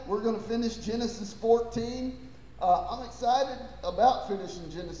we're going to finish Genesis 14. I'm excited about finishing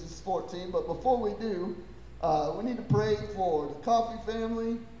Genesis 14, but before we do, we need to pray for the Coffee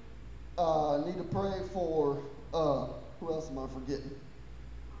family. Need to pray for, who else am I forgetting?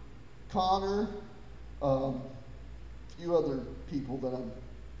 Connor, a few other people that I'm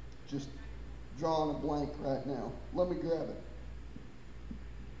just drawing a blank right now. Let me grab it.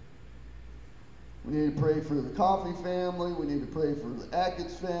 We need to pray for the Coffee family. We need to pray for the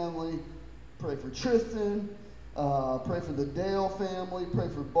Ackett's family. Pray for Tristan. Pray for the Dale family. Pray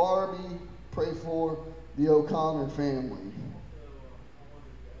for Barbie. Pray for the O'Connor family.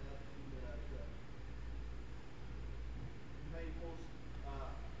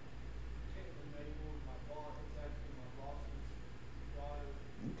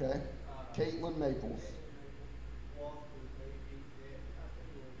 Okay. Caitlin Maples.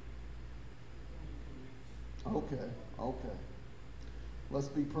 Okay. Let's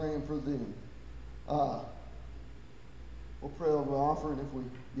be praying for them. We'll pray over the offering we're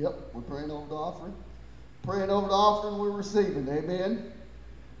praying over the offering. Praying over the offering we're receiving. Amen.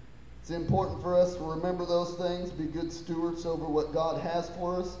 It's important for us to remember those things, be good stewards over what God has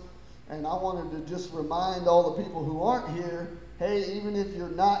for us. And I wanted to just remind all the people who aren't here, hey, even if you're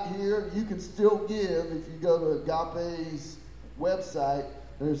not here, you can still give. If you go to Agape's website,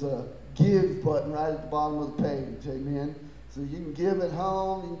 there's a give button right at the bottom of the page. Amen. So you can give at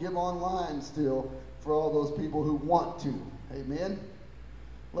home, you can give online still for all those people who want to. Amen.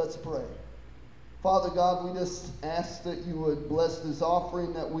 Let's pray. Father God, we just ask that you would bless this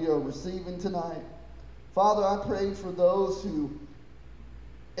offering that we are receiving tonight. Father, I pray for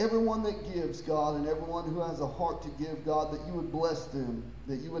everyone that gives, God, and everyone who has a heart to give, God, that you would bless them,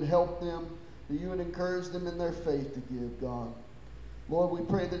 that you would help them, that you would encourage them in their faith to give, God. Lord, we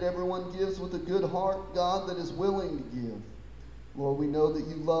pray that everyone gives with a good heart, God, that is willing to give. Lord, we know that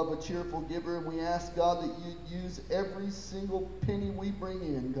you love a cheerful giver, and we ask, God, that you use every single penny we bring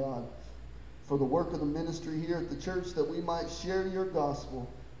in, God, for the work of the ministry here at the church, that we might share your gospel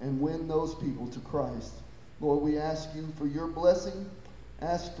and win those people to Christ. Lord, we ask you for your blessing,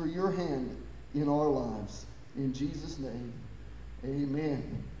 ask for your hand in our lives. In Jesus' name,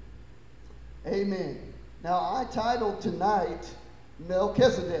 amen. Amen. Now, I titled tonight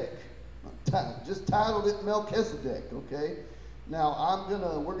Melchizedek. Just titled it Melchizedek, okay? Now,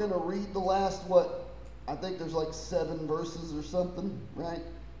 we're gonna read the last, I think there's like 7 verses or something, right?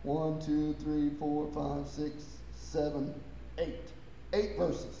 1, 2, 3, 4, 5, 6, 7, 8. 8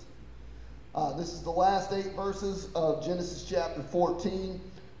 verses. This is the last 8 verses of Genesis chapter 14.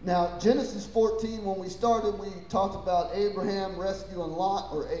 Now, Genesis 14, when we started, we talked about Abraham rescuing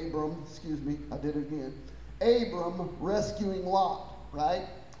Lot, or Abram, excuse me, I did it again. Abram rescuing Lot, right?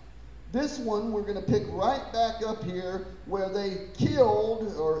 This one we're going to pick right back up here where they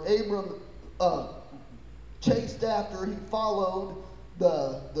killed, or Abram chased after, he followed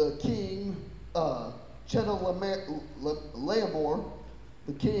the king, Chedorlaomer,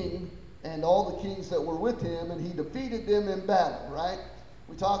 the king, and all the kings that were with him, and he defeated them in battle, right?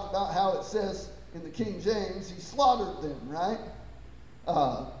 We talked about how it says in the King James, he slaughtered them, right?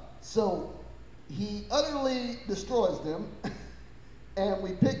 So he utterly destroys them, and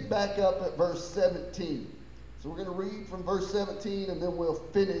we pick back up at verse 17. So we're going to read from verse 17, and then we'll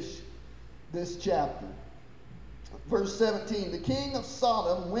finish this chapter. Verse 17, the king of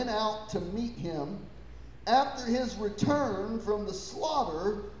Sodom went out to meet him after his return from the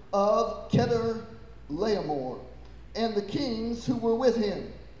slaughter of Chedorlaomer, and the kings who were with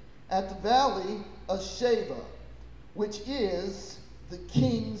him at the valley of Sheva, which is the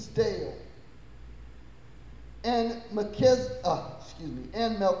king's dale. And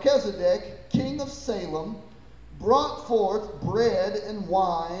Melchizedek, king of Salem, brought forth bread and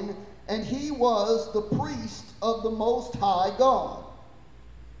wine, and he was the priest of the Most High God.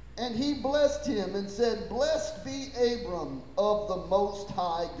 And he blessed him and said, Blessed be Abram of the Most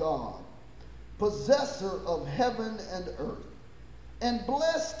High God, possessor of heaven and earth. And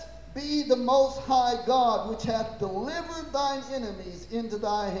blessed be the Most High God, which hath delivered thine enemies into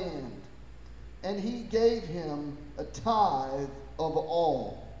thy hand. And he gave him a tithe of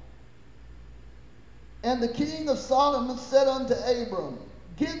all. And the king of Sodom said unto Abram,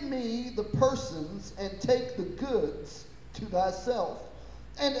 Give me the persons, and take the goods to thyself.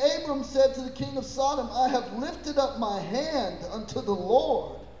 And Abram said to the king of Sodom, I have lifted up my hand unto the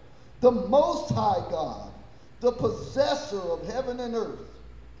Lord, the Most High God, the possessor of heaven and earth,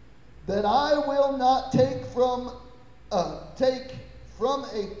 that I will not take from a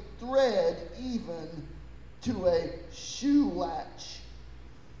thread even to a shoe latch.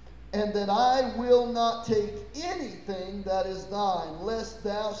 and that I will not take anything that is thine, lest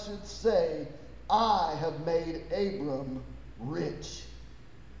thou shouldst say, I have made Abram rich.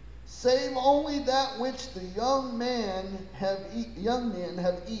 Save only that which the young men have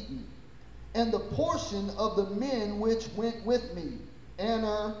eaten, and the portion of the men which went with me,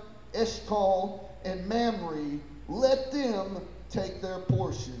 Aner, Eshcol, and Mamre, let them take their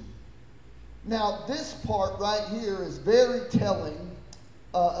portion. Now, this part right here is very telling,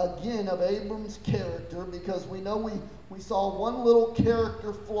 again, of Abram's character, because we know we saw one little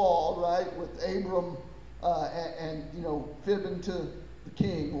character flaw, right, with Abram and fibbing to the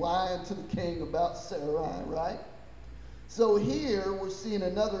king, lying to the king about Sarai, right? So here we're seeing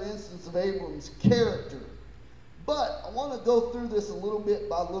another instance of Abram's character. But I want to go through this a little bit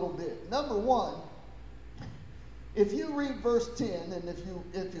by little bit. Number one, if you read verse 10, and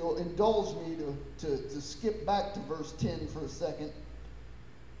if you'll indulge me to skip back to verse 10 for a second,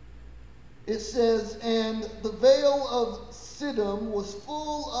 it says, and the vale of Siddim was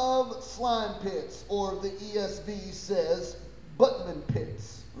full of slime pits, or the ESV says buttman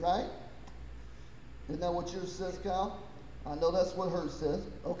pits, right? Isn't that what yours says, Kyle? I know that's what hers says.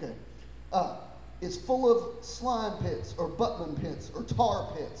 Okay. It's full of slime pits, or buttman pits, or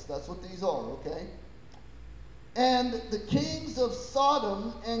tar pits. That's what these are, okay? And the kings of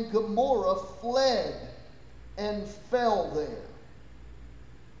Sodom and Gomorrah fled and fell there.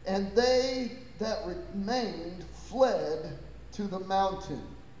 And they that remained fled to the mountain.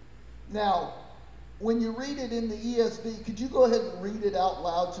 Now, when you read it in the ESV, could you go ahead and read it out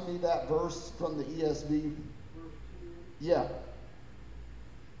loud to me, that verse from the ESV? Verse 2. Yeah. Now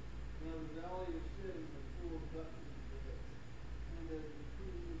the valley of Siddim was full of buttons pits, and as the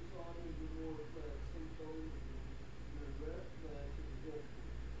kings of Sodom and Gomorrah fled, some fell into them, and the rest fled to the hill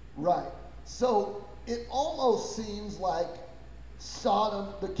country. Right. So it almost seems like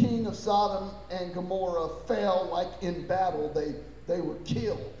Sodom, the king of Sodom and Gomorrah, fell like in battle. They were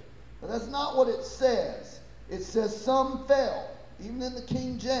killed. But that's not what it says. It says some fell. Even in the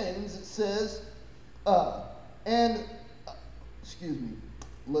King James, it says, excuse me,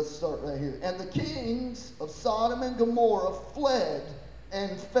 let's start right here. And the kings of Sodom and Gomorrah fled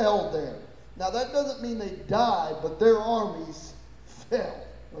and fell there. Now that doesn't mean they died, but their armies fell,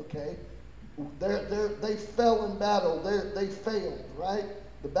 okay? They fell in battle. They failed, right?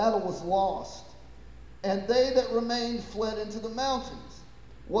 The battle was lost. And they that remained fled into the mountains.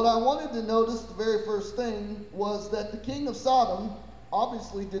 What I wanted to notice, the very first thing, was that the king of Sodom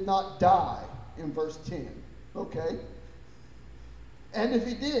obviously did not die in verse 10, okay? And if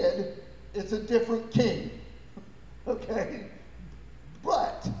he did, it's a different king, okay?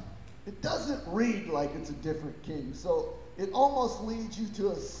 But it doesn't read like it's a different king. So it almost leads you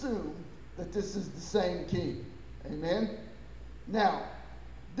to assume that this is the same king. Amen? Now,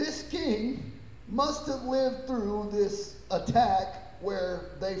 this king must have lived through this attack where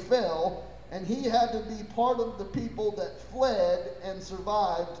they fell, and he had to be part of the people that fled and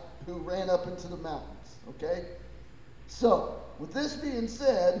survived who ran up into the mountains. Okay? So, with this being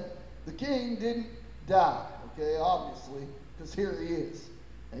said, the king didn't die, okay, obviously, because here he is.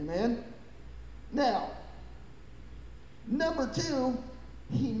 Amen? Now, number 2,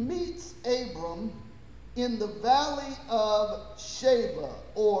 he meets Abram in the valley of Sheba,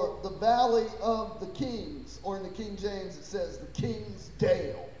 or the valley of the kings, or in the King James it says the King's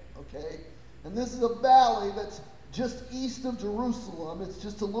Dale, okay? And this is a valley that's just east of Jerusalem. It's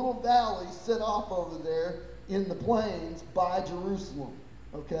just a little valley set off over there in the plains by Jerusalem,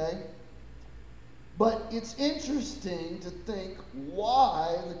 okay? But it's interesting to think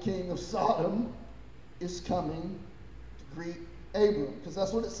why the king of Sodom is coming to greet Abram, because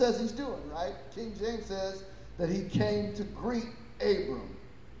that's what it says he's doing, right? King James says that he came to greet Abram,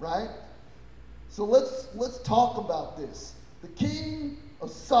 right? So let's talk about this. The king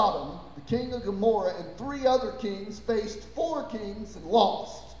of Sodom, the king of Gomorrah, and 3 other kings faced 4 kings and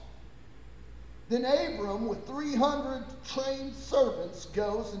lost. Then Abram, with 300 trained servants,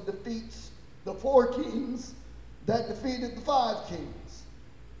 goes and defeats the 4 kings that defeated the 5 kings.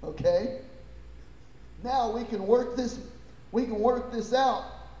 Okay? Now we can work this out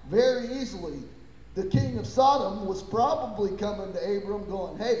very easily. The king of Sodom was probably coming to Abram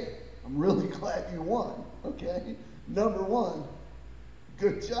going, hey, I'm really glad you won. Okay? Number 1,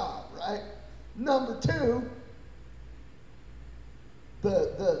 good job, right? Number 2,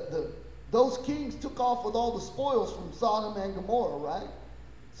 those kings took off with all the spoils from Sodom and Gomorrah, right?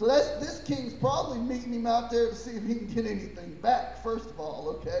 So this king's probably meeting him out there to see if he can get anything back, first of all,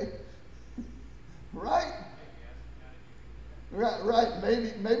 okay? Right? Right.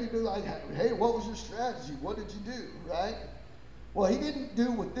 Maybe be like, hey, what was your strategy? What did you do? Right? Well, he didn't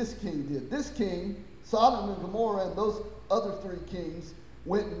do what this king did. This king, Sodom and Gomorrah, and those other three kings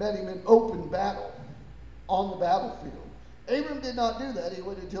went and met him in open battle on the battlefield. Abram did not do that. He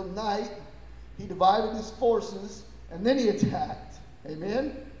waited until night. He divided his forces, and then he attacked.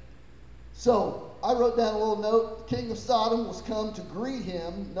 Amen? So, I wrote down a little note. The king of Sodom was come to greet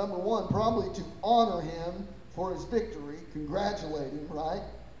him, number one, probably to honor him for his victory, congratulate him, right?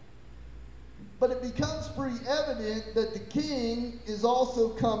 But it becomes pretty evident that the king is also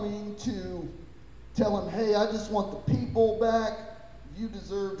coming to tell him, hey, I just want the people back. You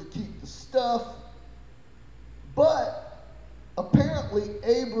deserve to keep the stuff. But apparently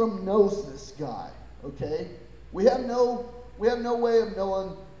Abram knows this guy, okay? We have no way of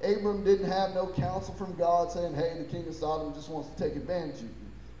knowing. Abram didn't have no counsel from God saying, hey, the king of Sodom just wants to take advantage of you.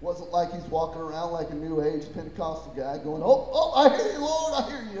 It wasn't like he's walking around like a New Age Pentecostal guy going, oh, I hear you, Lord, I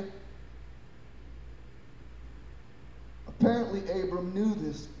hear you. Apparently Abram knew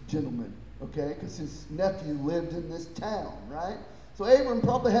this gentleman, okay, because his nephew lived in this town, right? So Abram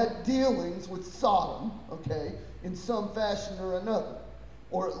probably had dealings with Sodom, okay, in some fashion or another,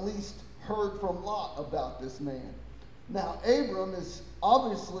 or at least heard from Lot about this man. Now, Abram is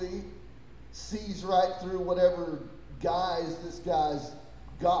obviously sees right through whatever guise this guy's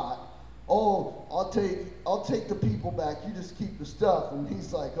got. Oh, I'll take the people back. You just keep the stuff. And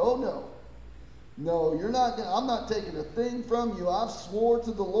he's like, oh no. No, you're not gonna, I'm not taking a thing from you. I've swore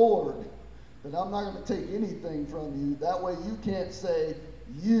to the Lord that I'm not going to take anything from you. That way you can't say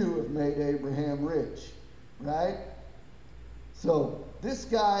you have made Abraham rich, right? So this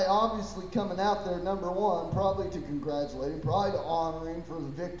guy obviously coming out there, number one, probably to congratulate him, probably to honor him for the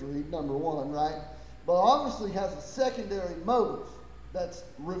victory, number one, right? But obviously has a secondary motive that's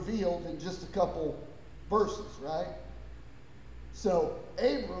revealed in just a couple verses, right? So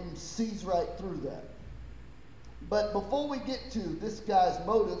Abram sees right through that. But before we get to this guy's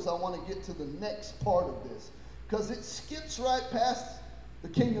motives, I want to get to the next part of this. Because it skips right past the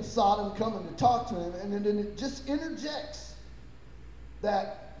king of Sodom coming to talk to him, and then it just interjects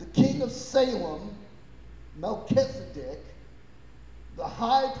that the king of Salem, Melchizedek, the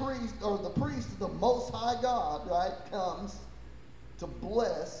high priest, or the priest of the Most High God, right, comes to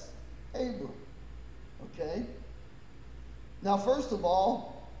bless Abram. Okay? Now, first of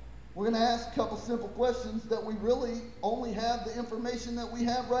all, we're going to ask a couple simple questions that we really only have the information that we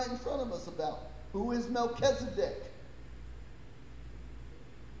have right in front of us about. Who is Melchizedek?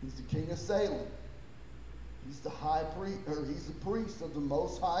 He's the king of Salem. He's the high priest, or he's the priest of the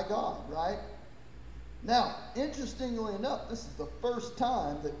Most High God, right? Now, interestingly enough, this is the first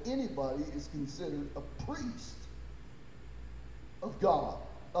time that anybody is considered a priest of God,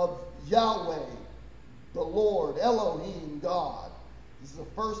 of Yahweh, the Lord, Elohim, God. This is the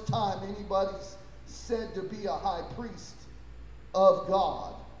first time anybody's said to be a high priest of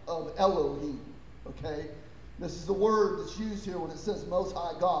God, of Elohim, okay? This is the word that's used here when it says Most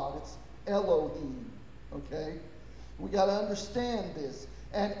High God. It's Elohim, okay? We got to understand this.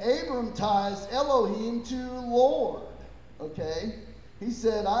 And Abram ties Elohim to Lord, okay? He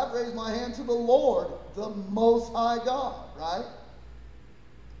said, I've raised my hand to the Lord, the Most High God, right?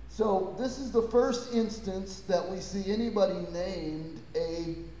 So this is the first instance that we see anybody named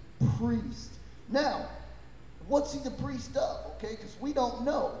a priest. Now, what's he the priest of? Okay, because we don't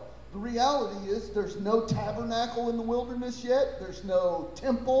know. The reality is there's no tabernacle in the wilderness yet. There's no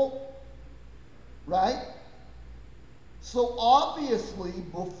temple, right? So obviously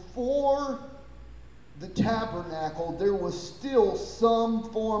before the tabernacle, there was still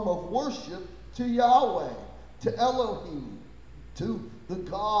some form of worship to Yahweh, to Elohim, to the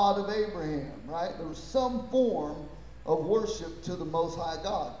God of Abraham, right? There was some form of worship to the Most High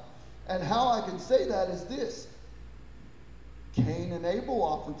God. And how I can say that is this. Cain and Abel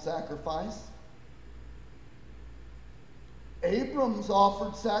offered sacrifice. Abram's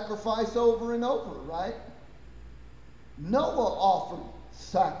offered sacrifice over and over, right? Noah offered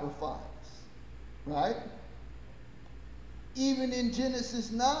sacrifice, right? Even in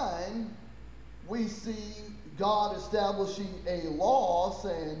Genesis 9, we see God establishing a law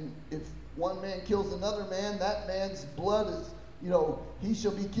saying if one man kills another man, that man's blood is, he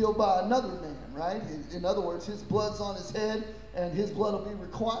shall be killed by another man, right? In other words, his blood's on his head and his blood will be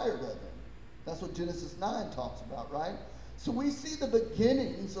required of him. That's what Genesis 9 talks about, right? So we see the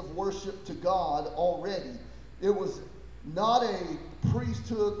beginnings of worship to God already. It was not a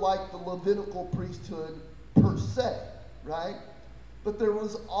priesthood like the Levitical priesthood per se, right? But there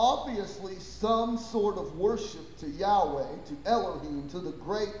was obviously some sort of worship to Yahweh, to Elohim, to the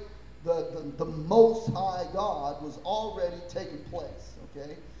great, the Most High God was already taking place,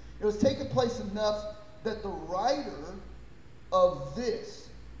 okay? It was taking place enough that the writer of this,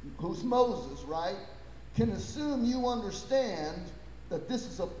 who's Moses, right, can assume you understand that this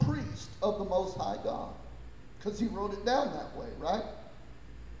is a priest of the Most High God, because he wrote it down that way, right?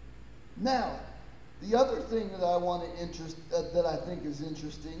 Now, the other thing that that I think is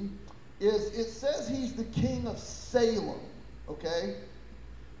interesting is it says he's the king of Salem, okay?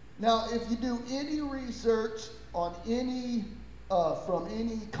 Now, if you do any research on from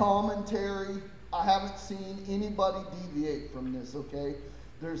any commentary, I haven't seen anybody deviate from this, okay?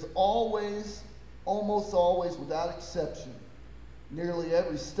 There's always, almost always, without exception, nearly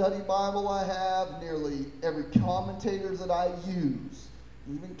every study Bible I have, nearly every commentator that I use,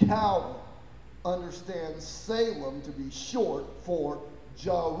 even Calvin, understands Salem to be short for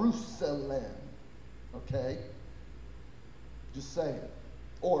Jerusalem, okay? Just say it.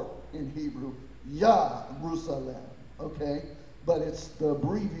 Or in Hebrew, Jerusalem, okay? But it's the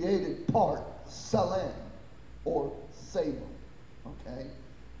abbreviated part, Salem, or Salem, okay?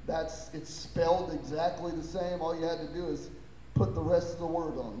 It's spelled exactly the same. All you had to do is put the rest of the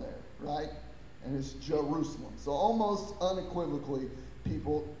word on there, right? And it's Jerusalem. So almost unequivocally,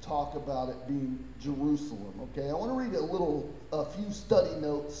 people talk about it being Jerusalem, okay? I want to read a few study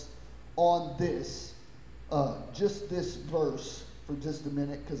notes on this, just this verse for just a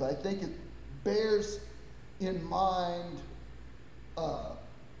minute, because I think it bears in mind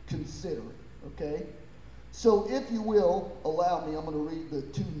considering, okay? So if you will allow me, I'm going to read the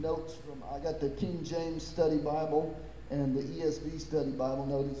two notes I got the King James Study Bible and the ESV Study Bible.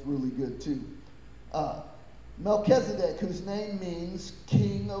 Note it's really good too. Melchizedek, whose name means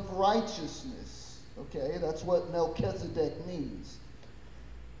King of Righteousness, okay? That's what Melchizedek means.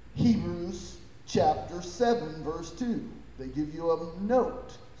 Hebrews chapter 7, verse 2. They give you a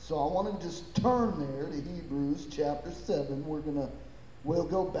note. So I want to just turn there to Hebrews chapter 7. We'll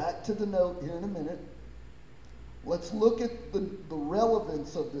go back to the note here in a minute. Let's look at the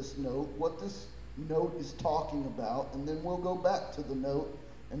relevance of this note, what this note is talking about, and then we'll go back to the note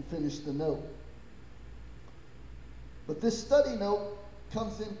and finish the note. But this study note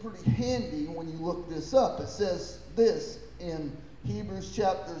comes in pretty handy when you look this up. It says this in Hebrews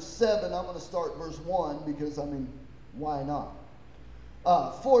chapter 7. I'm going to start verse 1 because, why not?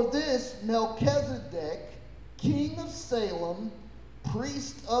 For this Melchizedek, king of Salem,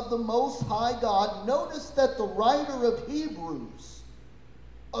 priest of the Most High God. Notice that the writer of Hebrews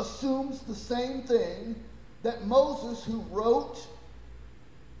assumes the same thing that Moses, who wrote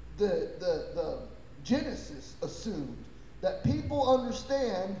the Genesis, assumed. That people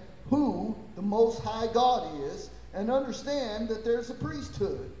understand who the Most High God is and understand that there's a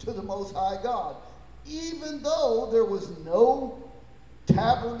priesthood to the Most High God. Even though there was no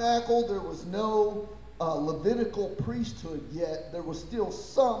tabernacle, there was no Levitical priesthood yet, there was still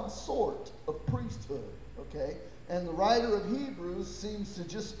some sort of priesthood, okay? And the writer of Hebrews seems to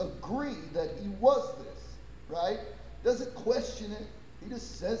just agree that he was this, right? Doesn't question it. He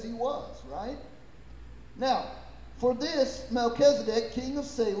just says he was, right? Now, for this Melchizedek, king of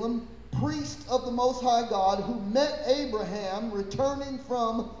Salem, priest of the Most High God, who met Abraham returning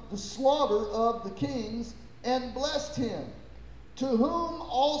from the slaughter of the kings and blessed him, to whom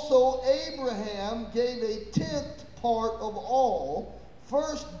also Abraham gave a tenth part of all,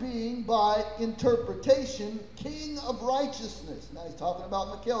 first being by interpretation king of righteousness. Now he's talking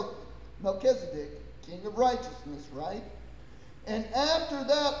about Melchizedek, king of righteousness, right? And after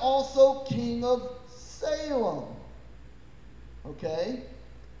that also king of Salem, okay?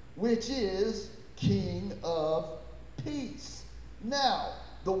 Which is king of peace. Now,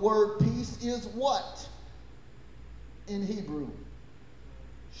 the word peace is what in Hebrew?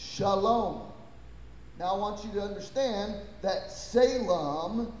 Shalom. Now I want you to understand that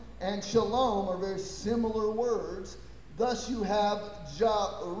Salem and Shalom are very similar words. Thus you have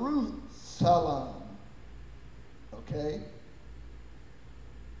Jerusalem. Okay?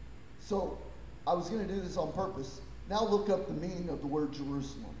 So I was going to do this on purpose. Now look up the meaning of the word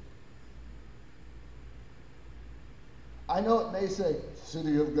Jerusalem. I know it may say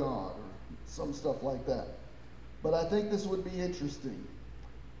city of God or some stuff like that. But I think this would be interesting.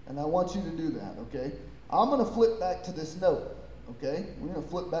 And I want you to do that, okay? I'm going to flip back to this note, okay? We're going to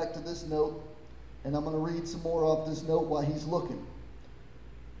flip back to this note, and I'm going to read some more off this note while he's looking.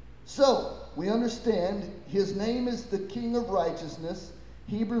 So, we understand his name is the King of Righteousness.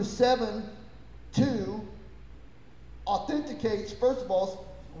 Hebrews 7:2 authenticates, first of all,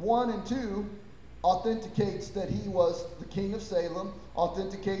 1 and 2 authenticates that he was the king of Salem,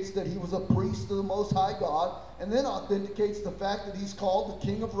 authenticates that he was a priest of the Most High God, and then authenticates the fact that he's called the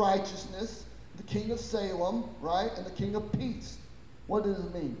King of Righteousness, the King of Salem, right, and the King of Peace. What does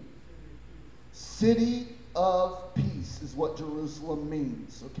it mean? City of peace is what Jerusalem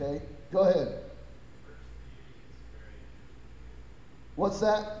means, okay? Go ahead. What's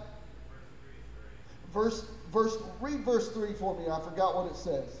that? Read verse 3 for me. I forgot what it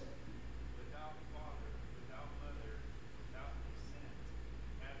says. Without father, without mother, without descent,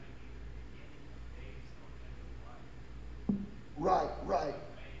 having neither beginning of days nor end of life. Right.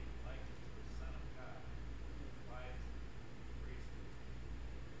 Made like to the Son of God, lies priesthood.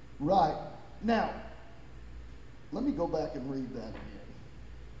 Right. Now, let me go back and read that again,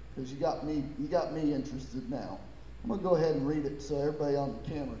 because you got me interested now. I'm gonna go ahead and read it so everybody on the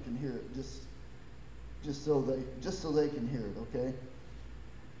camera can hear it, just so they can hear it, okay?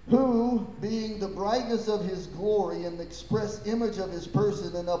 Who, being the brightness of his glory and the express image of his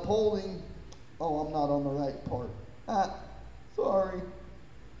person, and upholding, I'm not on the right part. Sorry.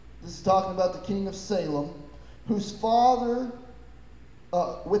 This is talking about the king of Salem, whose father,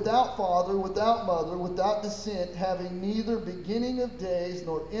 without father, without mother, without descent, having neither beginning of days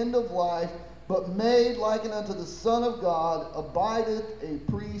nor end of life, but made like unto the Son of God, abideth a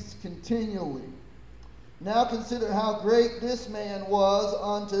priest continually. Now consider how great this man was,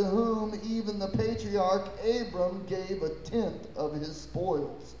 unto whom even the patriarch Abram gave a tenth of his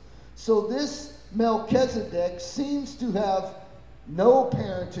spoils. So this Melchizedek seems to have no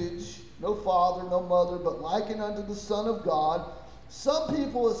parentage, no father, no mother, but likened unto the Son of God. Some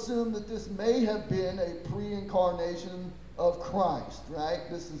people assume that this may have been a pre-incarnation of Christ, right?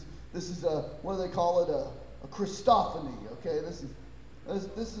 This is a, what do they call it? A Christophany, okay? This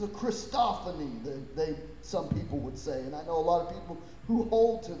is a Christophany, some people would say, and I know a lot of people who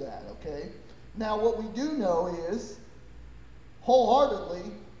hold to that, okay? Now, what we do know is,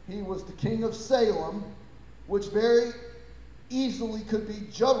 wholeheartedly, he was the king of Salem, which very easily could be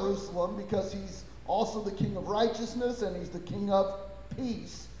Jerusalem, because he's also the king of righteousness, and he's the king of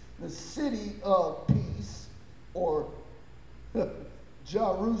peace, the city of peace, or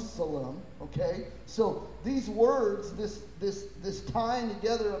Jerusalem, okay? So these words, this tying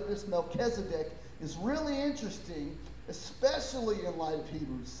together of this Melchizedek is really interesting, especially in light of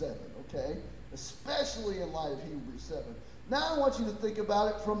Hebrews 7, okay? Especially in light of Hebrews 7. Now I want you to think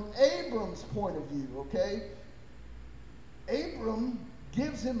about it from Abram's point of view, okay? Abram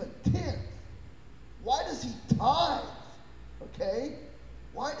gives him a tenth. Why does he tithe? Okay?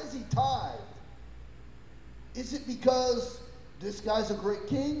 Why does he tithe? Is it because this guy's a great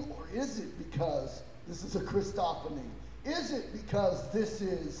king, or is it because this is a Christophany? Is it because this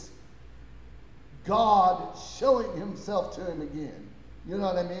is God showing himself to him again? You know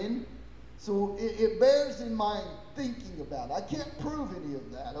what I mean? So it bears in mind thinking about it. I can't prove any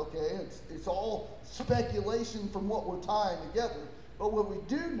of that, okay? It's all speculation from what we're tying together. But what we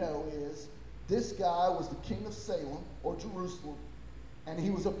do know is this guy was the king of Salem, or Jerusalem, and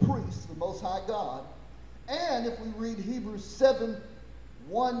he was a priest, the Most High God. And if we read Hebrews 7,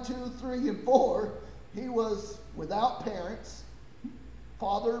 1, 2, 3, and 4, he was without parents,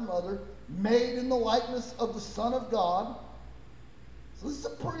 father or mother, made in the likeness of the Son of God. So this is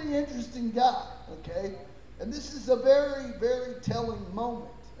a pretty interesting guy, okay? And this is a very, very telling moment,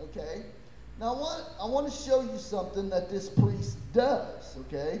 okay? Now I want to show you something that this priest does,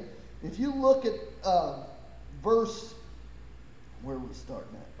 okay? If you look at verse, where are we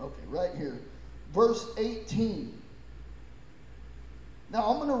starting at? Okay, right here. Verse 18. Now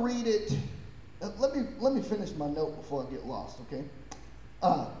I'm going to read it. Let me finish my note before I get lost, okay?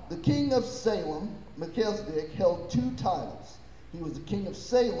 The king of Salem, Melchizedek, held two titles. He was the king of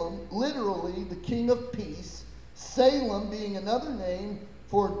Salem, literally the king of peace, Salem being another name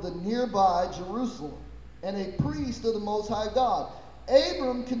for the nearby Jerusalem, and a priest of the Most High God.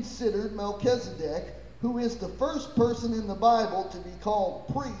 Abram considered Melchizedek, who is the first person in the Bible to be called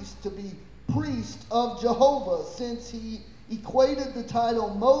priest, to be priest of Jehovah, since he equated the title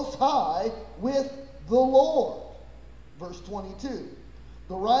Most High with the Lord. Verse 22.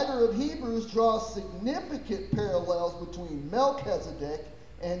 The writer of Hebrews draws significant parallels between Melchizedek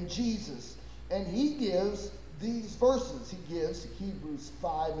and Jesus, and he gives these verses. He gives Hebrews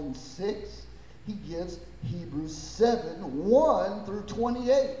 5 and 6. He gives Hebrews 7, 1 through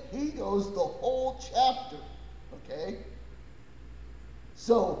 28. He goes the whole chapter, okay?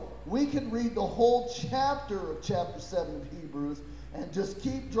 So we could read the whole chapter of chapter 7 of Hebrews and just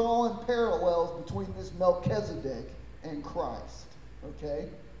keep drawing parallels between this Melchizedek and Christ, okay?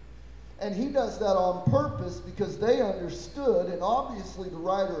 And he does that on purpose because they understood, and obviously the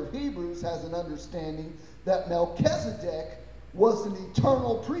writer of Hebrews has an understanding that Melchizedek was an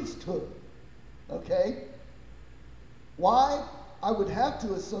eternal priesthood, okay? Why? I would have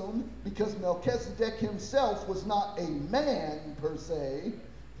to assume because Melchizedek himself was not a man per se.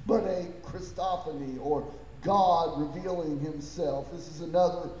 but a Christophany, or God revealing himself. This is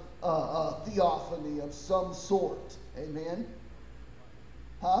another theophany of some sort. Amen?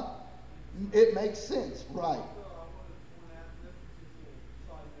 Huh? It makes sense, right? So I wanted to point out, this is just a little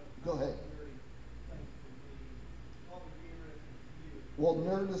side note. Go ahead. Very thing for me, probably be interesting to you. Well,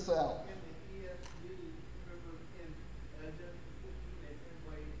 nerd us out. In the ESV, remember in Genesis 15, they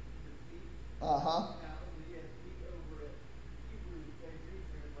translated defeat. Uh-huh. Now in the ESV over at Hebrew, they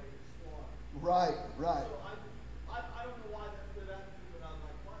retranslated slaughter. Right, right. So I don't know why that stood out to me, but I was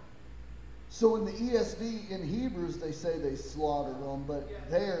like, what? So in the ESV, in Hebrews, they say they slaughtered them, but Yeah,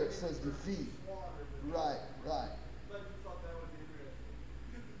 there it says defeat. Slaughter, but Right, right. I just thought that was interesting.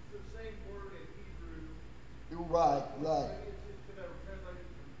 Because it's the same word in Hebrew. Right, right. Maybe it's just because they were translated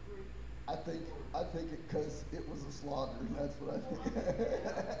from Greek. I think it because it was a slaughter. That's what I think.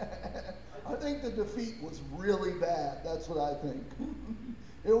 I think the defeat was really bad. That's what I think.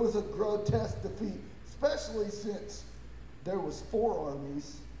 It was a grotesque defeat, especially since there was 4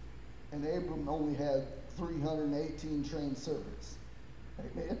 armies and Abram only had 318 trained servants.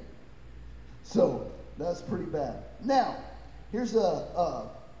 Amen. So that's pretty bad. Now, here's I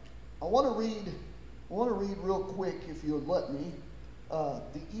want to read real quick, if you would let me,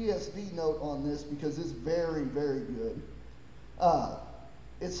 the ESV note on this, because it's very, very good.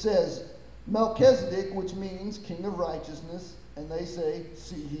 It says, Melchizedek, which means king of righteousness, and they say,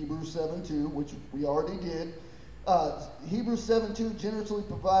 see Hebrews 7:2, which we already did. Hebrews 7:2 generously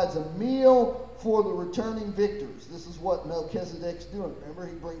provides a meal for the returning victors. This is what Melchizedek's doing. Remember,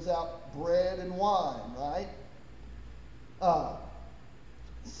 he brings out bread and wine, right?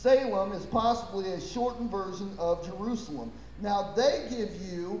 Salem is possibly a shortened version of Jerusalem. Now, they give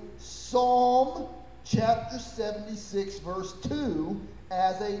you Psalm chapter 76, verse 2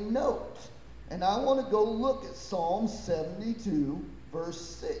 as a note. And I want to go look at Psalm 72, verse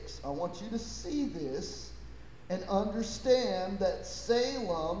 6. I want you to see this and understand that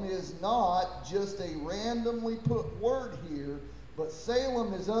Salem is not just a randomly put word here, but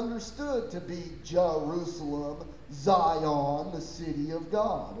Salem is understood to be Jerusalem, Zion, the city of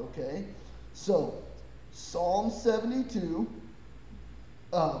God, okay? So, Psalm 72,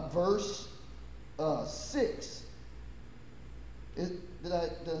 verse 6. Did I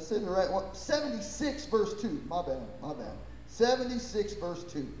say the right one? 76, verse 2. My bad. 76, verse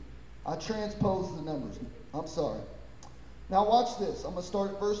 2. I transposed the numbers. I'm sorry. Now watch this. I'm going to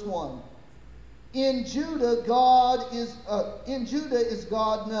start at verse 1. In Judah is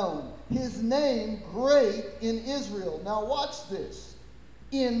God known. His name great in Israel. Now watch this.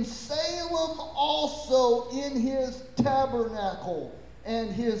 In Salem also in his tabernacle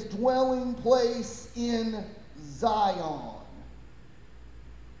and his dwelling place in Zion.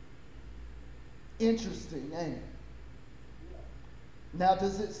 Interesting, ain't it? Now,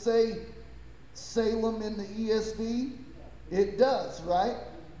 does it say Salem in the ESV? It does, right?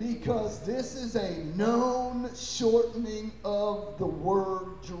 Because this is a known shortening of the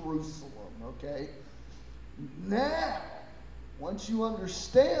word Jerusalem, okay? Now, once you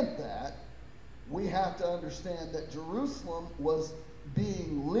understand that, we have to understand that Jerusalem was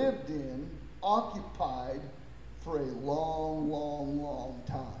being lived in, occupied for a long, long, long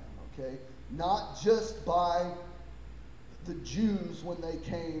time, okay? Not just by the Jews when they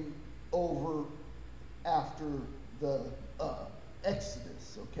came over after the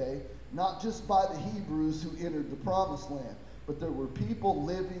Exodus, okay? Not just by the Hebrews who entered the Promised Land, but there were people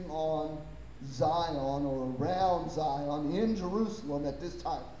living on Zion or around Zion in Jerusalem at this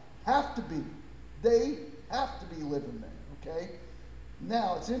time. They have to be living there, okay?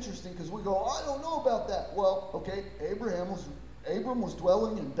 Now, it's interesting because we go, I don't know about that. Well, okay, Abram was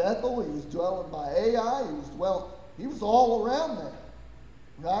dwelling in Bethel. He was dwelling by Ai. He was all around there,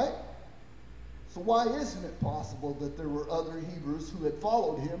 right? So why isn't it possible that there were other Hebrews who had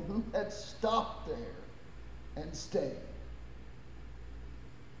followed him who had stopped there and stayed?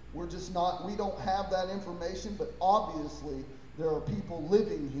 We don't have that information, but obviously there are people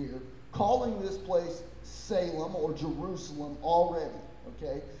living here calling this place Salem or Jerusalem already,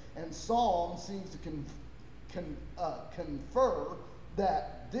 okay? And Psalm seems to confer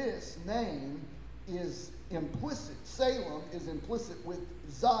that this name is implicit. Salem is implicit with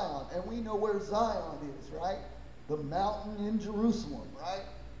Zion, and we know where Zion is, right? The mountain in Jerusalem, right?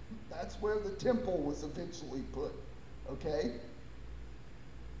 That's where the temple was eventually put, okay?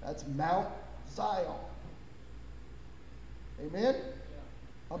 That's Mount Zion. Amen?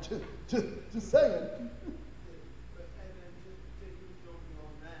 I'm just saying. But, and then just to take you going on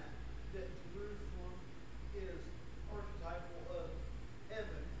that Jerusalem is archetypal of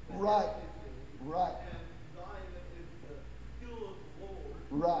heaven. Right. Right. And Zion is the hill of the Lord.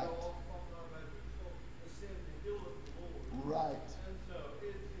 Right. You know, all talking about it, so ascend the hill of the Lord. Right. And so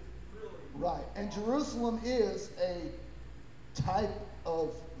it's really Right. And Jerusalem is a type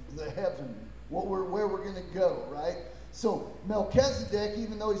of the heaven, where we're going to go, right? So Melchizedek,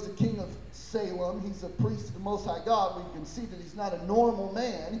 even though he's the king of Salem, he's a priest of the Most High God, we can see that he's not a normal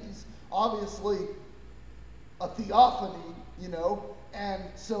man. He's obviously a theophany, you know. And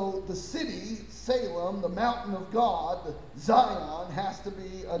so the city, Salem, the mountain of God, Zion, has to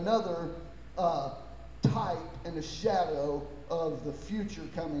be another type and a shadow of the future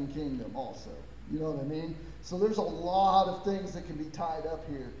coming kingdom also. You know what I mean? So there's a lot of things that can be tied up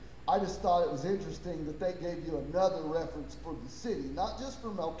here. I just thought it was interesting that they gave you another reference for the city, not just for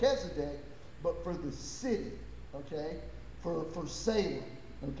Melchizedek, but for the city, okay? For Salem,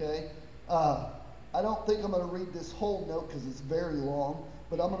 okay? I don't think I'm going to read this whole note because it's very long,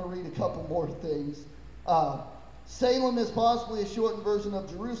 but I'm going to read a couple more things. Salem is possibly a shortened version of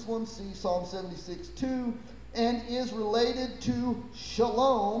Jerusalem, see Psalm 76:2, and is related to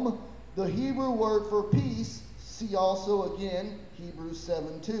shalom, the Hebrew word for peace. See also again Hebrews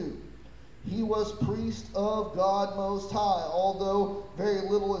 7:2. He was priest of God Most High. Although very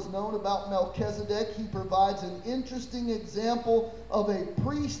little is known about Melchizedek, he provides an interesting example of a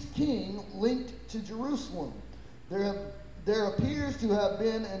priest-king linked to Jerusalem. There appears to have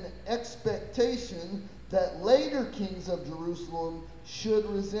been an expectation that later kings of Jerusalem should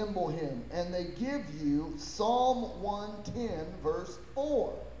resemble him. And they give you Psalm 110, verse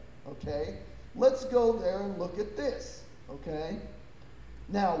 4. Okay? Let's go there and look at this. Okay?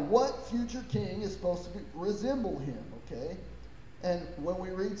 Now, what future king is supposed to resemble him? Okay? And when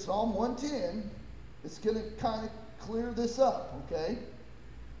we read Psalm 110, it's going to kind of clear this up. Okay?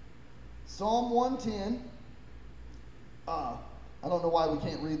 Psalm 110. I don't know why we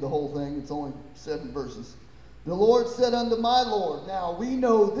can't read the whole thing. It's only 7 verses. The Lord said unto my Lord. Now, we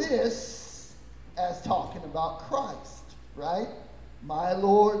know this as talking about Christ, right? My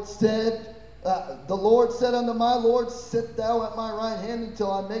Lord said, the Lord said unto my Lord, sit thou at my right hand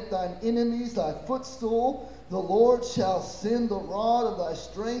until I make thine enemies thy footstool. The Lord shall send the rod of thy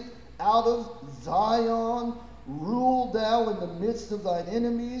strength out of Zion. Rule thou in the midst of thine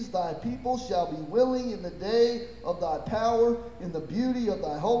enemies. Thy people shall be willing in the day of thy power, in the beauty of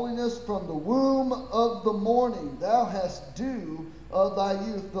thy holiness. From the womb of the morning thou hast dew of thy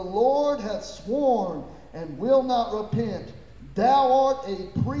youth. The Lord hath sworn and will not repent. Thou art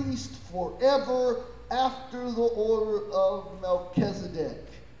a priest forever after the order of Melchizedek.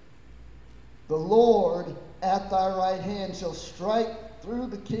 The Lord at thy right hand shall strike through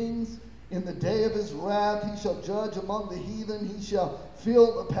the kings. In the day of his wrath he shall judge among the heathen. He shall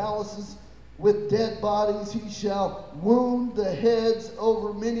fill the palaces with dead bodies. He shall wound the heads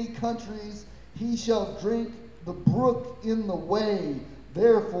over many countries. He shall drink the brook in the way.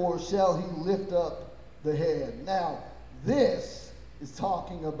 Therefore shall he lift up the head. Now, this is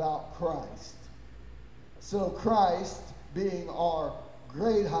talking about Christ. So Christ, being our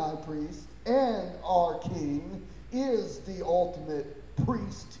great high priest and our king, is the ultimate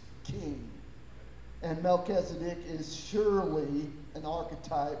priest king. And Melchizedek is surely an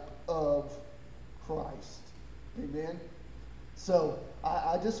archetype of Christ. Amen? So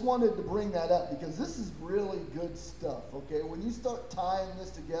I just wanted to bring that up because this is really good stuff, okay? When you start tying this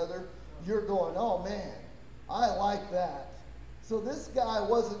together, you're going, oh man, I like that. So this guy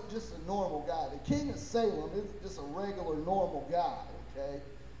wasn't just a normal guy. The king of Salem isn't just a regular normal guy, okay?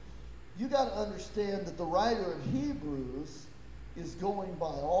 You got to understand that the writer of Hebrews is going by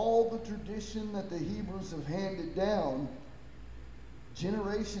all the tradition that the Hebrews have handed down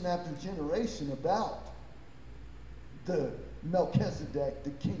generation after generation about the Melchizedek, the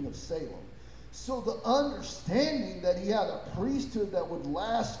king of Salem. So the understanding that he had a priesthood that would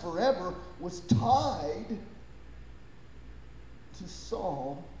last forever was tied to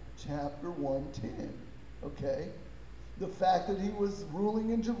Psalm chapter 110. Okay? The fact that he was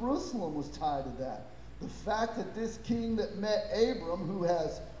ruling in Jerusalem was tied to that. The fact that this king that met Abram,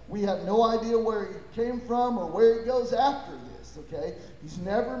 we have no idea where he came from or where he goes after this, okay? He's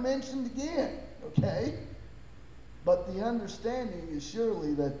never mentioned again, okay? But the understanding is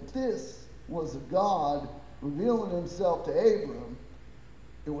surely that this was a God revealing himself to Abram.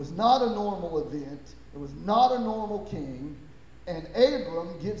 It was not a normal event. It was not a normal king. And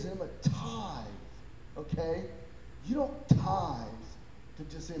Abram gives him a tithe, okay? You don't tithe to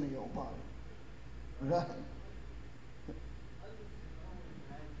just any old body. Right? I just can only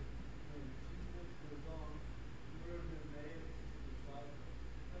imagine when Jesus was on the road to Emmaus, it's like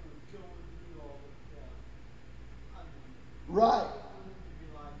kind of going through all the stuff. I mean, Right. it would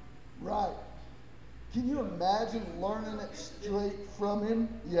be like, Right. Can you imagine learning it straight from him?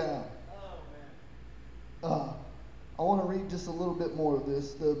 Yeah. I want to read just a little bit more of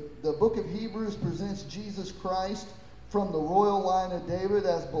this. The book of Hebrews presents Jesus Christ from the royal line of David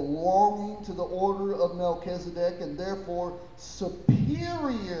as belonging to the order of Melchizedek and therefore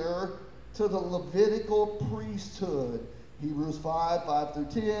superior to the Levitical priesthood. Hebrews 5 through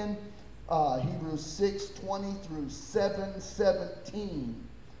 10, Hebrews 6, 20 through 7, 17,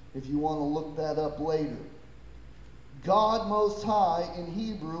 if you want to look that up later. God Most High in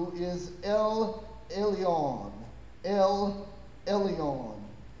Hebrew is El Elyon. El Elyon.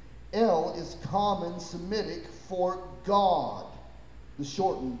 El is common Semitic for God, the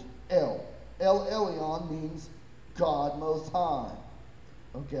shortened El. El Elyon means God Most High.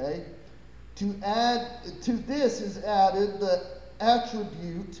 Okay? To this is added the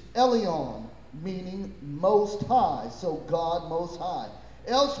attribute Elyon, meaning Most High, so God Most High.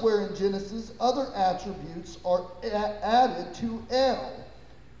 Elsewhere in Genesis, other attributes are added to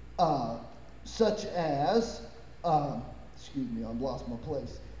El, such as, excuse me, I've lost my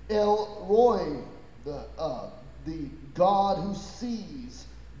place. El Roy, the God who sees,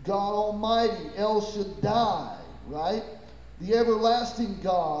 God Almighty, El Shaddai, right? The everlasting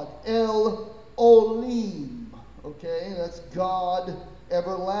God, El Olim, okay? That's God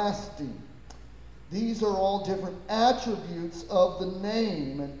everlasting. These are all different attributes of the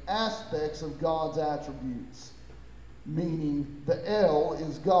name and aspects of God's attributes. Meaning the El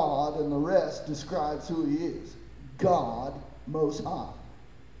is God and the rest describes who he is. God Most High.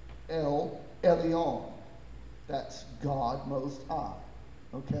 El Elyon. That's God Most High.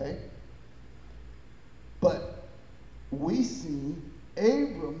 Okay? But we see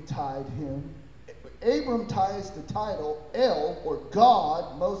Abram ties the title El, or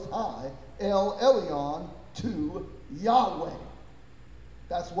God Most High, El Elyon, to Yahweh.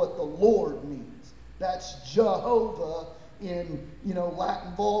 That's what the Lord means. That's Jehovah in,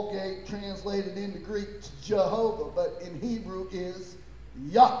 Latin Vulgate, translated into Greek, it's Jehovah, but in Hebrew is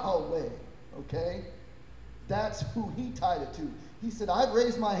Yahweh, okay? That's who he tied it to. He said, I've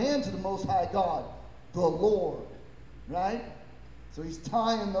raised my hand to the Most High God, the Lord, right? So he's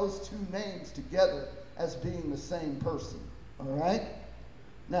tying those two names together as being the same person, all right?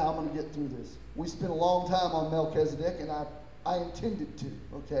 Now I'm going to get through this. We spent a long time on Melchizedek, and I intended to,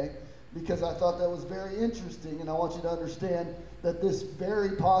 okay? Because I thought that was very interesting, and I want you to understand that this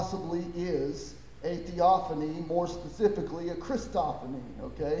very possibly is a theophany, more specifically a Christophany,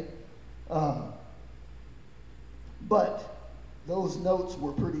 okay? But those notes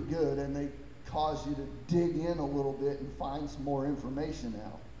were pretty good, and they caused you to dig in a little bit and find some more information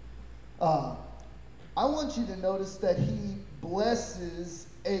out. I want you to notice that he blesses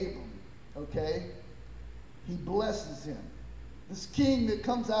Abram, okay? He blesses him. This king that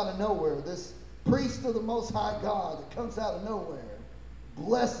comes out of nowhere, this priest of the Most High God that comes out of nowhere,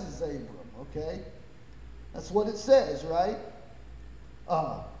 blesses Abram, okay? That's what it says, right?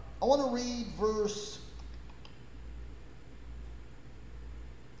 I want to read verse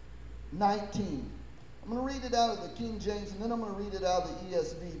 19. I'm going to read it out of the King James, and then I'm going to read it out of the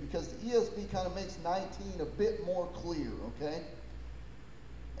ESV, because the ESV kind of makes 19 a bit more clear, okay?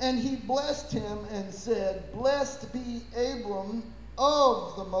 And he blessed him and said, Blessed be Abram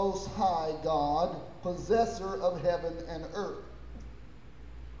of the Most High God, possessor of heaven and earth.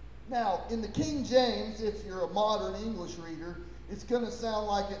 Now, in the King James, if you're a modern English reader, it's going to sound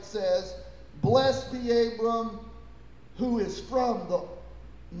like it says, Blessed be Abram, who is from the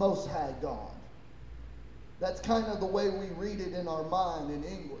Most High God. That's kind of the way we read it in our mind in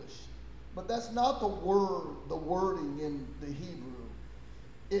English. But that's not the wording in the Hebrew.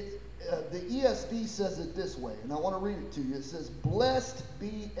 The ESV says it this way, and I want to read it to you. It says, Blessed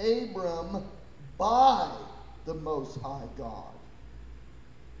be Abram by the Most High God.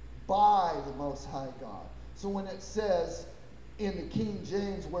 By the Most High God. So when it says in the King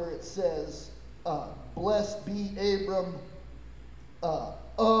James where it says, Blessed be Abram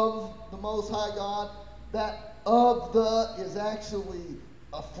of the Most High God, that of the is actually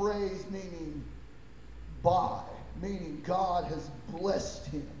a phrase meaning by, meaning God has blessed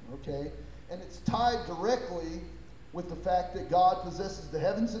him, okay? And it's tied directly with the fact that God possesses the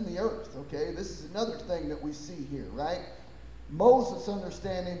heavens and the earth, okay? This is another thing that we see here, right? Moses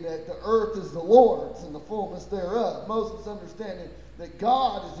understanding that the earth is the Lord's and the fullness thereof. Moses understanding that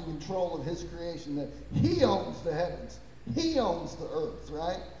God is in control of his creation, that he owns the heavens. He owns the earth,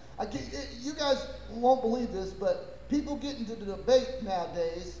 right? You guys won't believe this, but people get into the debate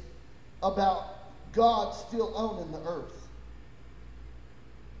nowadays about God still owning the earth.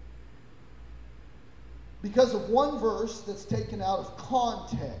 Because of one verse that's taken out of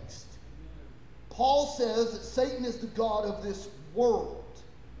context. Paul says that Satan is the god of this world.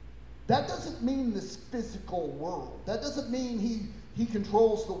 That doesn't mean this physical world. That doesn't mean he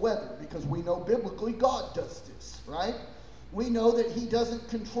controls the weather, because we know biblically God does this, right? We know that he doesn't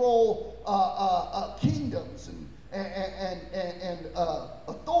control kingdoms and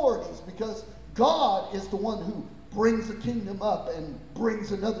authorities, because God is the one who brings a kingdom up and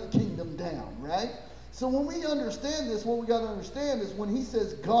brings another kingdom down, right? So when we understand this, what we got to understand is when he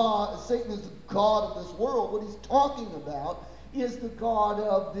says God, Satan is the god of this world, what he's talking about is the god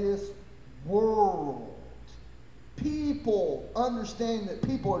of this world. People understanding that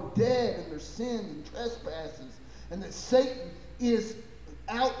people are dead in their sins and trespasses, and that Satan is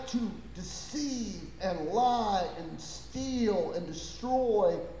out to deceive and lie and steal and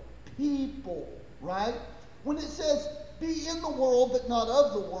destroy people, right? When it says, be in the world but not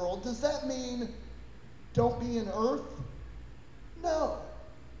of the world, does that mean don't be in earth? No.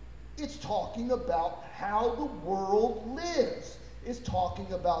 It's talking about how the world lives. It's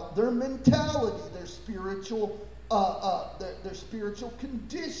talking about their mentality, their spiritual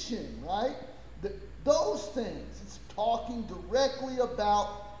condition, right? Those things. It's talking directly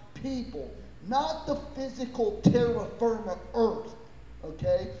about people, not the physical terra firma earth,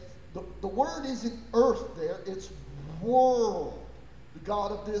 okay? The word isn't earth there, it's world. The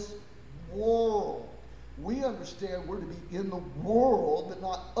God of this world. We understand we're to be in the world, but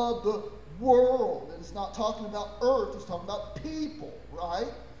not of the world. And it's not talking about earth, it's talking about people, right?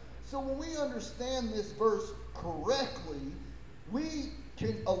 So when we understand this verse correctly, we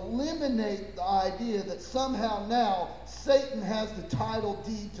can eliminate the idea that somehow now Satan has the title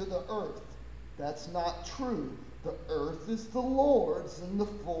deed to the earth. That's not true. The earth is the Lord's and the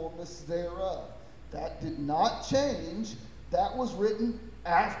fullness thereof. That did not change. That was written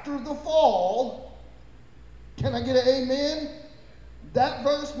after the fall. Can I get an amen? That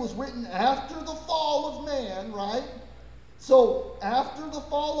verse was written after the fall of man, right? So after the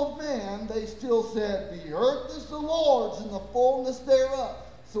fall of man, they still said, the earth is the Lord's and the fullness thereof.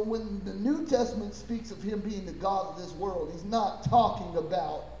 So when the New Testament speaks of him being the God of this world, he's not talking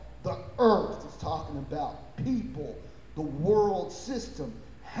about the earth. He's talking about people, the world system,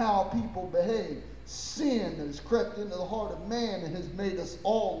 how people behave. Sin that has crept into the heart of man and has made us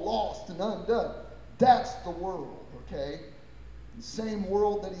all lost and undone. That's the world, okay? The same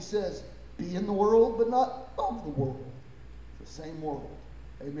world that he says, be in the world, but not of the world. The same world.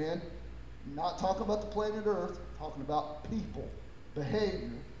 Amen? Not talking about the planet Earth, talking about people,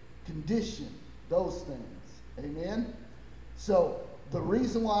 behavior, condition, those things. Amen? So, the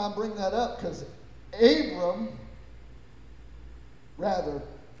reason why I bring that up, because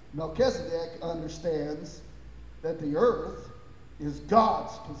Melchizedek understands that the earth is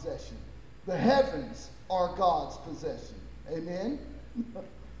God's possession. The heavens are God's possession. Amen?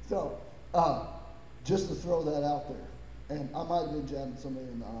 So, just to throw that out there. And I might have been jabbing somebody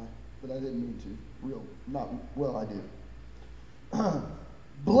in the eye, but I didn't mean to. I did.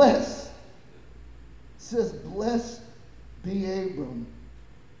 Bless. It says, blessed be Abram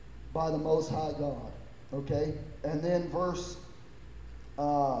by the Most High God. Okay? And then verse,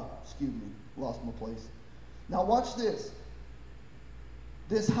 lost my place. Now watch this.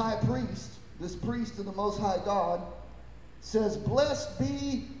 This high priest, this priest of the Most High God, says, blessed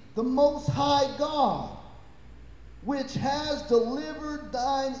be the Most High God, which has delivered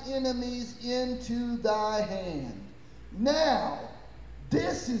thine enemies into thy hand. Now,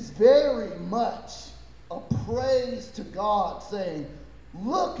 this is very much a praise to God, saying,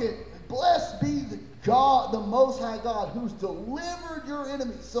 blessed be the God, the Most High God, who's delivered your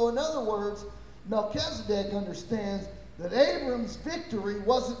enemies. So in other words, Melchizedek understands that Abram's victory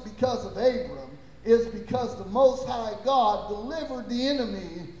wasn't because of Abram, it's because the Most High God delivered the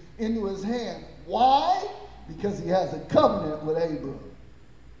enemy into his hand. Why? Because he has a covenant with Abram.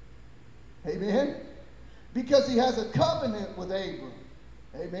 Amen? Because he has a covenant with Abram.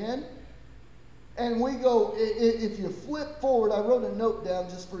 Amen? And we go, if you flip forward, I wrote a note down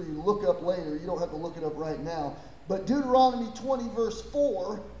just for you to look up later. You don't have to look it up right now. But Deuteronomy 20 verse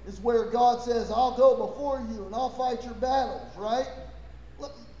 4 is where God says, I'll go before you and I'll fight your battles, right?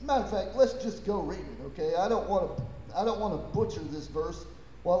 Matter of fact, let's just go read it, okay? I don't want to butcher this verse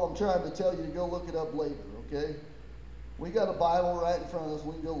while I'm trying to tell you to go look it up later, okay? We got a Bible right in front of us.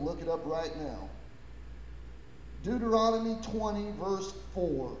 We can go look it up right now. Deuteronomy 20 verse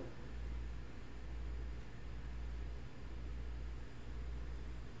 4.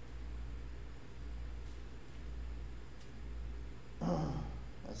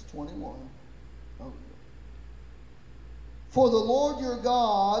 That's 21. Okay. For the Lord your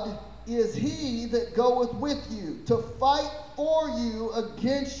God is he that goeth with you to fight for you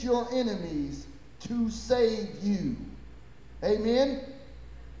against your enemies to save you. Amen?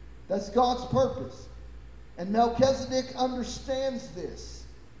 That's God's purpose. And Melchizedek understands this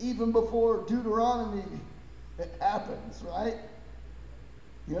even before Deuteronomy happens, right?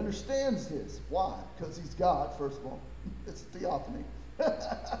 He understands this. Why? Because he's God, first of all. It's a theophany.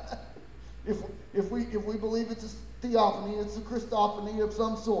 If we believe it's a theophany, it's a Christophany of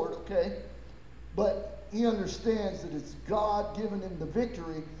some sort, okay? But he understands that it's God giving him the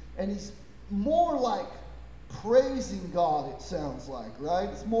victory, and he's more like praising God, it sounds like, right?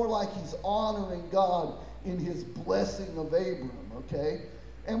 It's more like he's honoring God in his blessing of Abram, okay?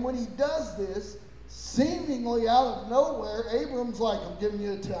 And when he does this, seemingly out of nowhere, Abram's like, I'm giving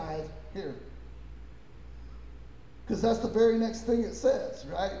you a tithe. Here. Because that's the very next thing it says,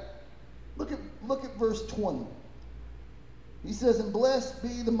 right? Look at verse 20. He says, and blessed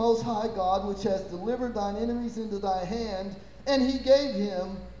be the Most High God, which has delivered thine enemies into thy hand, and he gave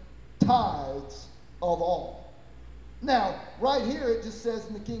him tithes of all. Now, right here it just says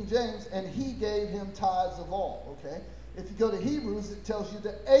in the King James, and he gave him tithes of all, okay? If you go to Hebrews, it tells you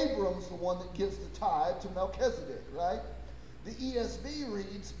that Abram's the one that gives the tithe to Melchizedek, right? The ESV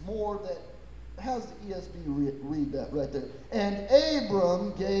reads more that, how's the ESV read that right there? And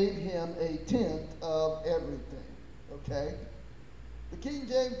Abram gave him a tenth of everything, okay? The King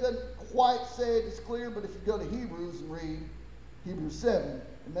James doesn't quite say it as clear, but if you go to Hebrews and read Hebrews 7,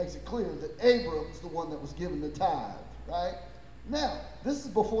 it makes it clear that Abram's the one that was given the tithe, right? Now, this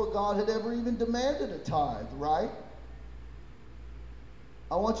is before God had ever even demanded a tithe, right?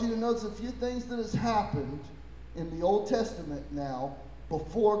 I want you to notice a few things that has happened in the Old Testament now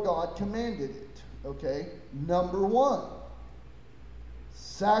before God commanded it, okay? Number one,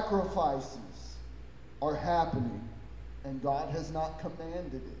 sacrifices are happening, and God has not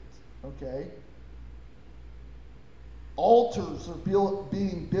commanded it, okay? Altars are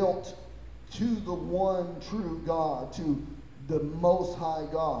being built to the one true God, to the Most High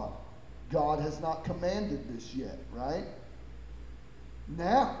God. God has not commanded this yet, right?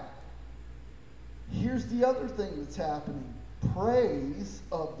 Now, here's the other thing that's happening. Praise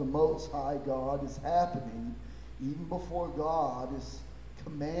of the Most High God is happening even before God is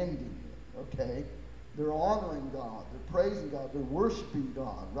commanding it, okay? They're honoring God. They're praising God. They're worshiping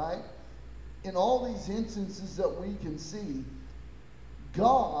God, right? In all these instances that we can see,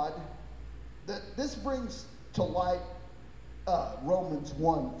 God, that this brings to light Romans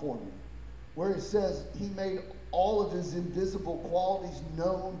 1 for me, where it says he made all of his invisible qualities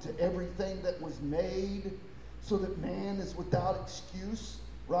known to everything that was made, so that man is without excuse,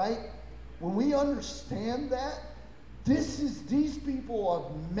 right? When we understand that, these people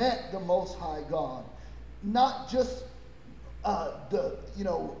have met the Most High God, not just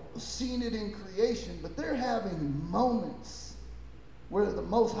seen it in creation, but they're having moments where the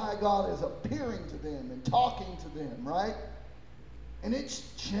Most High God is appearing to them and talking to them, right? And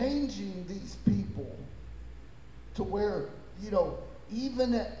it's changing these people to where,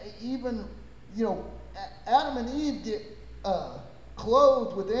 even Adam and Eve get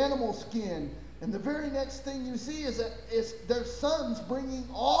clothed with animal skin, and the very next thing you see is that it's their sons bringing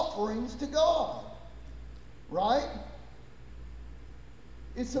offerings to God, right?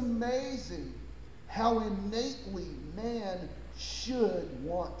 It's amazing how innately man should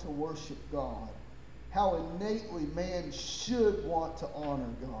want to worship God, how innately man should want to honor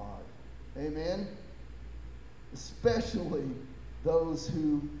God. Amen? Especially those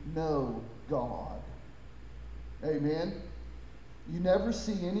who know God. Amen? You never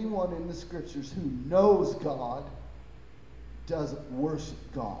see anyone in the scriptures who knows God doesn't worship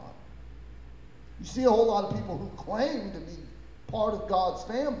God. You see a whole lot of people who claim to be part of God's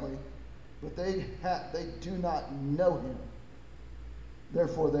family, but they do not know him.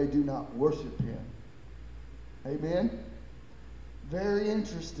 Therefore, they do not worship him. Amen? Very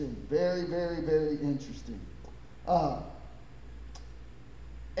interesting. Very, very, very interesting.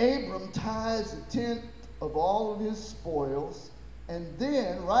 Abram tithes a tenth of all of his spoils, and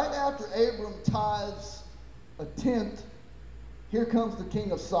then right after Abram tithes a tenth, here comes the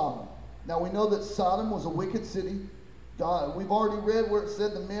king of Sodom. Now we know that Sodom was a wicked city. We've already read where it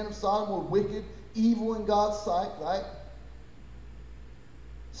said the men of Sodom were wicked, evil in God's sight, right?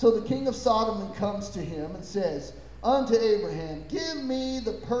 So the king of Sodom comes to him and says unto Abraham, give me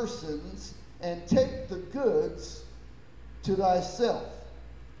the persons and take the goods to thyself.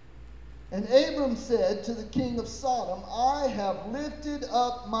 And Abram said to the king of Sodom, I have lifted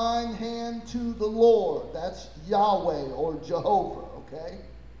up mine hand to the Lord. That's Yahweh or Jehovah, okay?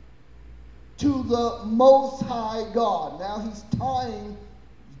 To the Most High God. Now he's tying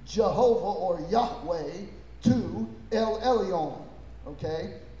Jehovah or Yahweh to El Elyon.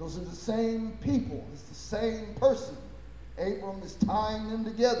 Okay? Those are the same people. It's the same person. Abram is tying them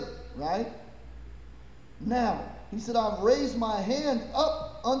together, right? Now, he said, I've raised my hand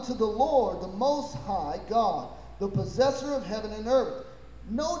up unto the Lord, the Most High God, the possessor of heaven and earth.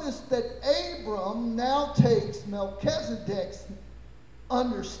 Notice that Abram now takes Melchizedek's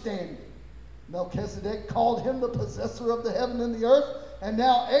understanding. Melchizedek called him the possessor of the heaven and the earth. And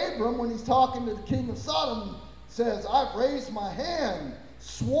now Abram, when he's talking to the king of Sodom, says, I've raised my hand,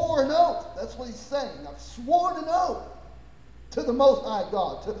 swore an oath. That's what he's saying. I've sworn an oath to the Most High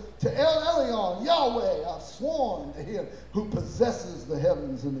God, to El Elyon, Yahweh. I've sworn to him who possesses the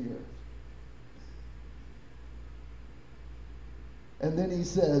heavens and the earth. And then he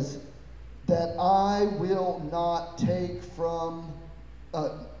says that I will not take from a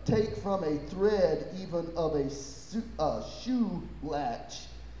thread even of a shoe latch,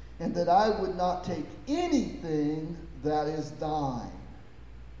 and that I would not take anything that is thine.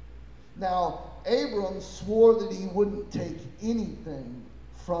 Now, Abram swore that he wouldn't take anything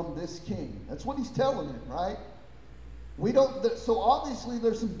from this king. That's what he's telling him, right? So obviously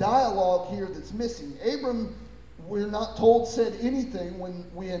there's some dialogue here that's missing. Abram, we're not told, said anything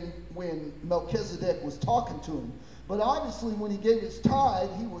when Melchizedek was talking to him. But obviously when he gave his tithe,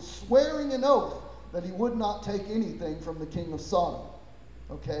 he was swearing an oath that he would not take anything from the king of Sodom.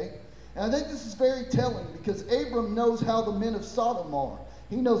 Okay? And I think this is very telling because Abram knows how the men of Sodom are.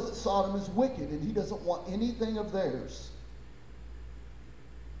 He knows that Sodom is wicked and he doesn't want anything of theirs.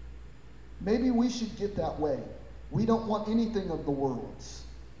 Maybe we should get that way. We don't want anything of the world's.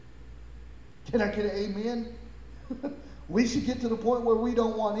 Can I get an amen? We should get to the point where we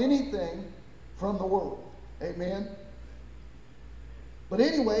don't want anything from the world. Amen? But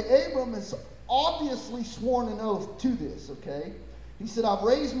anyway, Abram has obviously sworn an oath to this, okay? He said, I've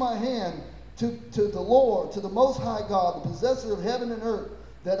raised my hand to the Lord, to the Most High God, the possessor of heaven and earth,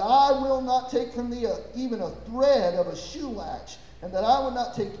 that I will not take from thee even a thread of a shoe latch, and that I will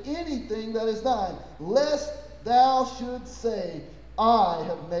not take anything that is thine, lest thou should say, I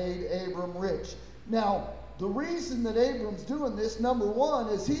have made Abram rich. Now, the reason that Abram's doing this, number one,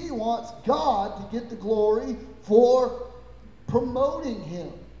 is he wants God to get the glory for promoting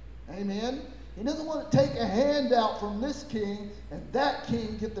him. Amen? He doesn't want to take a handout from this king and that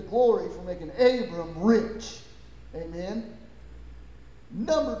king get the glory for making Abram rich. Amen?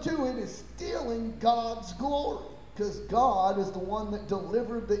 Number two, it is stealing God's glory because God is the one that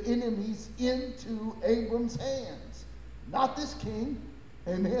delivered the enemies into Abram's hands, not this king.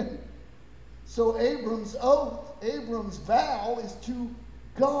 Amen? So Abram's oath, Abram's vow is to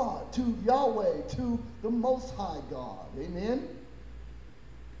God, to Yahweh, to the Most High God. Amen?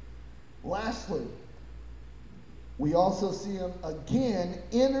 Lastly, we also see him again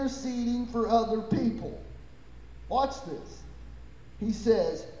interceding for other people. Watch this. He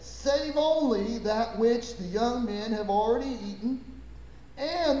says, save only that which the young men have already eaten,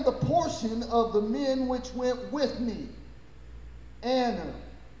 and the portion of the men which went with me, Aner,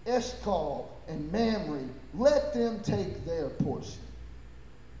 Eshcol, and Mamre, let them take their portion.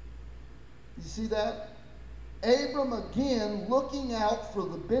 You see that? Abram again looking out for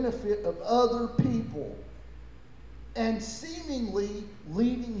the benefit of other people and seemingly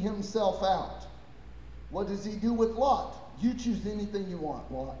leaving himself out. What does he do with Lot? You choose anything you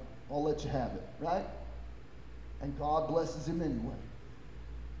want, Lot. I'll let you have it, right? And God blesses him anyway.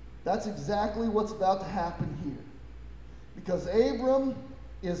 That's exactly what's about to happen here. Because Abram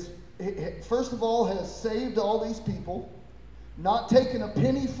is, first of all, has saved all these people, not taken a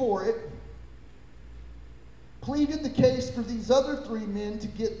penny for it, pleaded the case for these other three men to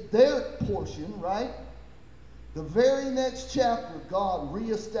get their portion, right? The very next chapter, God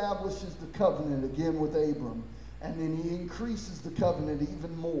reestablishes the covenant again with Abram, and then he increases the covenant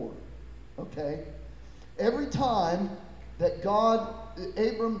even more, okay? Every time that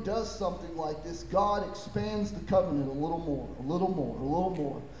Abram does something like this, God expands the covenant a little more, a little more, a little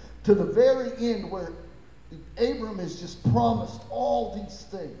more, to the very end where Abram is just promised all these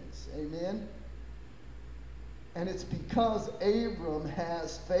things, amen? And it's because Abram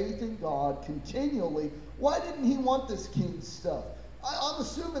has faith in God continually. Why didn't he want this king's stuff? I'm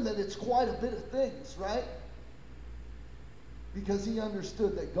assuming that it's quite a bit of things, right? Because he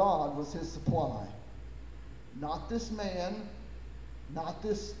understood that God was his supply. Not this man, not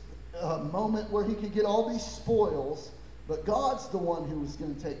this moment where he could get all these spoils, but God's the one who was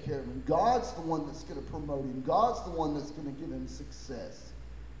going to take care of him. God's the one that's going to promote him. God's the one that's going to give him success.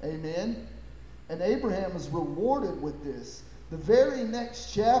 Amen? And Abraham is rewarded with this. The very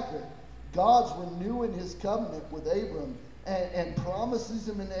next chapter, God's renewing his covenant with Abram and promises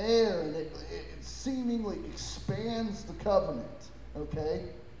him an heir, and it seemingly expands the covenant. Okay?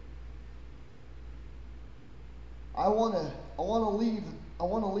 I want to leave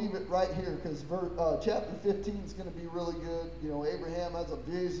it right here because chapter 15 is going to be really good. You know, Abraham has a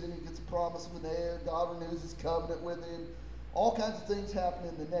vision. He gets a promise from the air. God renews his covenant with him. All kinds of things happen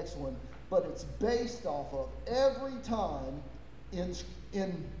in the next one. But it's based off of every time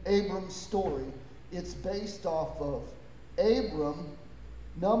in Abram's story, it's based off of Abram,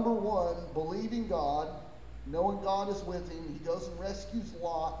 number one, believing God, knowing God is with him. He goes and rescues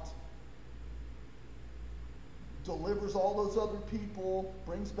Lot, delivers all those other people,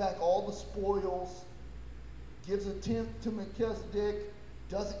 brings back all the spoils, gives a tenth to Melchizedek,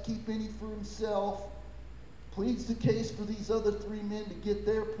 doesn't keep any for himself, pleads the case for these other three men to get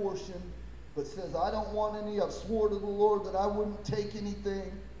their portion, but says, I don't want any. I've swore to the Lord that I wouldn't take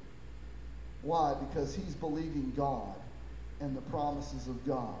anything. Why? Because he's believing God and the promises of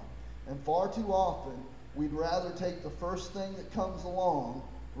God. And far too often, we'd rather take the first thing that comes along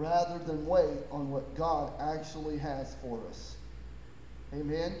rather than wait on what God actually has for us.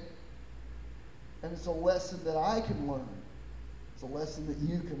 Amen? And it's a lesson that I can learn. It's a lesson that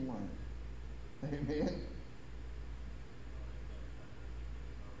you can learn. Amen?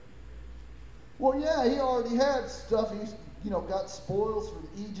 Well, yeah, he already had stuff. He's, got spoils from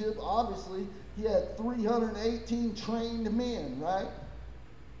Egypt. Obviously, he had 318 trained men, right?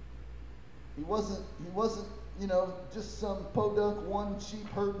 He wasn't, just some podunk one sheep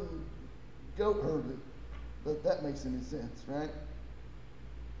herding, goat herder. That makes any sense, right?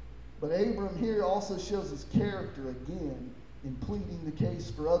 But Abram here also shows his character again in pleading the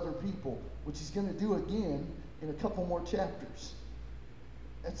case for other people, which he's going to do again in a couple more chapters.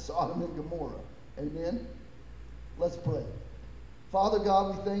 That's Sodom and Gomorrah. Amen? Let's pray. Father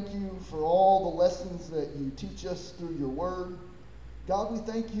God, we thank you for all the lessons that you teach us through your word. God, we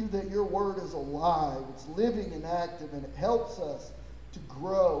thank you that your word is alive, it's living and active, and it helps us to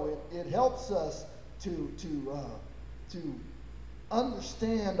grow. It helps us to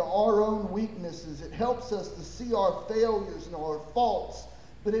understand our own weaknesses. It helps us to see our failures and our faults.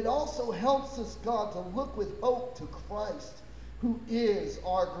 But it also helps us, God, to look with hope to Christ, who is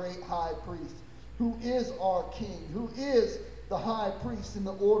our great high priest, who is our king, who is the high priest in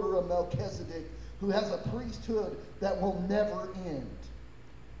the order of Melchizedek, who has a priesthood that will never end.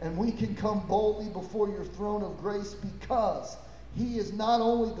 And we can come boldly before your throne of grace because he is not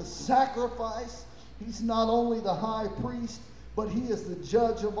only the sacrifice, he's not only the high priest, but he is the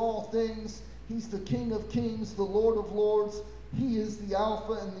judge of all things. He's the King of kings, the Lord of lords. He is the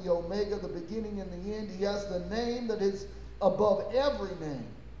Alpha and the Omega, the beginning and the end. He has the name that is above every name.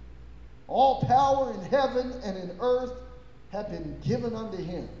 All power in heaven and in earth have been given unto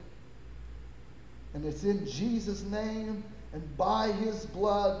him. And it's in Jesus' name and by his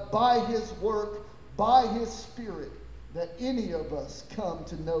blood, by his work, by his spirit, that any of us come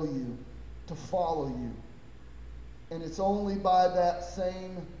to know you, to follow you. And it's only by that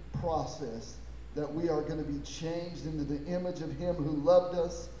same process that we are going to be changed into the image of him who loved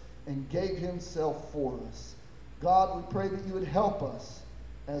us and gave himself for us. God, we pray that you would help us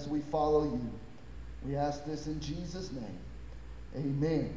as we follow you. We ask this in Jesus' name. Amen.